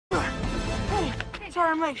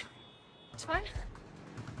I'm late. It's fine.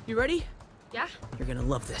 You ready? Yeah. You're gonna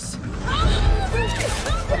love this. Okay.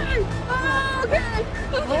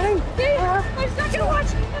 Okay. I'm not gonna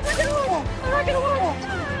watch. I'm not gonna watch.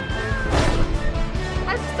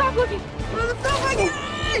 I have to stop looking. Stop looking.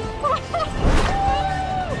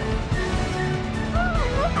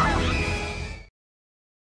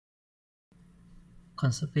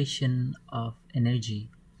 Conservation of energy.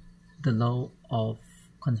 The law of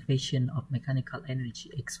conservation of mechanical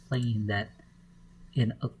energy explains that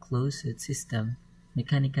in a closed system,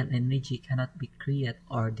 mechanical energy cannot be created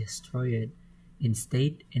or destroyed.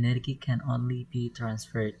 Instead, energy can only be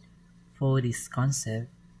transferred. For this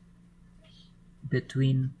concept,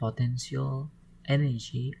 between potential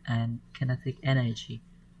energy and kinetic energy.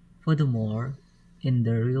 Furthermore, in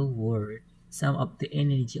the real world, some of the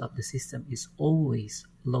energy of the system is always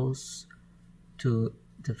lost to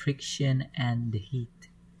the friction and the heat.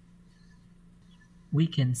 We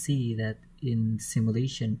can see that in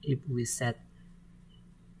simulation, if we set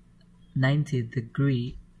 90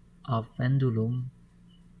 degree of pendulum,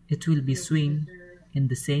 it will be swing in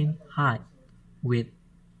the same height with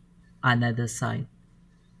another side.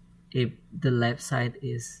 If the left side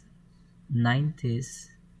is 90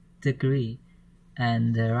 degree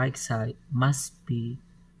and the right side must be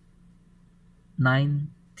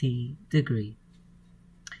 90 degree.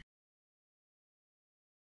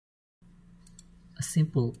 A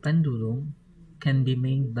simple pendulum can be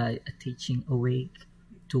made by attaching a weight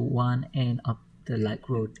to one end of the light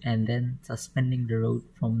rod and then suspending the rod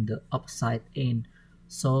from the opposite end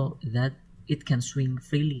so that it can swing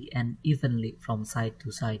freely and evenly from side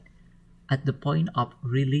to side. At the point of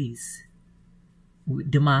release,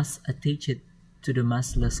 the mass attached to the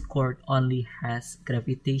massless cord only has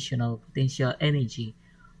gravitational potential energy.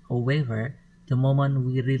 However, the moment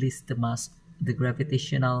we release the mass, the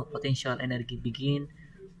gravitational potential energy begins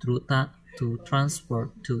to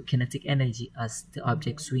transfer to kinetic energy as the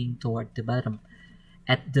object swings toward the bottom.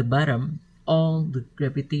 At the bottom, all the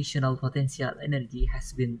gravitational potential energy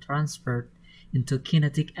has been transferred into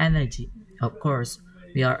kinetic energy. Of course,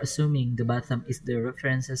 we are assuming the bottom is the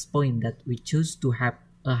reference point that we choose to have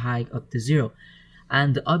a height of the zero,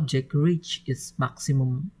 and the object reached its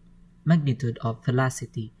maximum magnitude of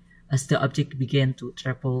velocity. As the object began to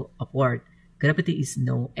travel upward, gravity is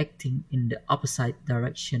now acting in the opposite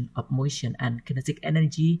direction of motion, and kinetic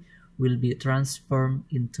energy will be transformed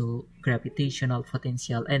into gravitational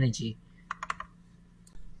potential energy.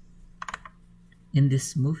 In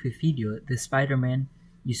this movie video, the Spider-Man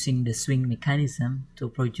using the swing mechanism to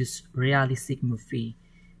produce realistic movie.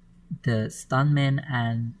 The stuntman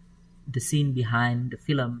and the scene behind the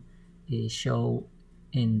film is shown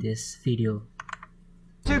in this video.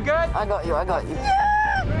 Too good? I got you. 3,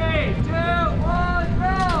 2, 1,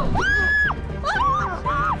 go!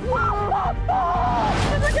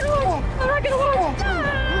 I'm not gonna watch.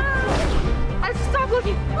 I have to stop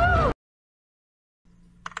looking.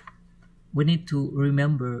 We need to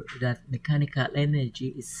remember that mechanical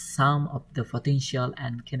energy is sum of the potential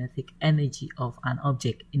and kinetic energy of an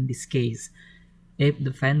object. In this case, if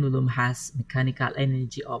the pendulum has mechanical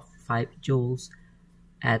energy of 5 joules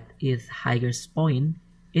at its highest point,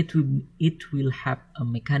 it will have a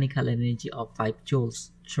mechanical energy of 5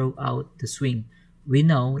 joules throughout the swing. We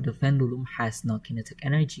know the pendulum has no kinetic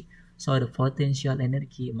energy, so the potential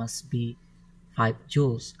energy must be 5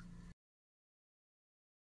 joules.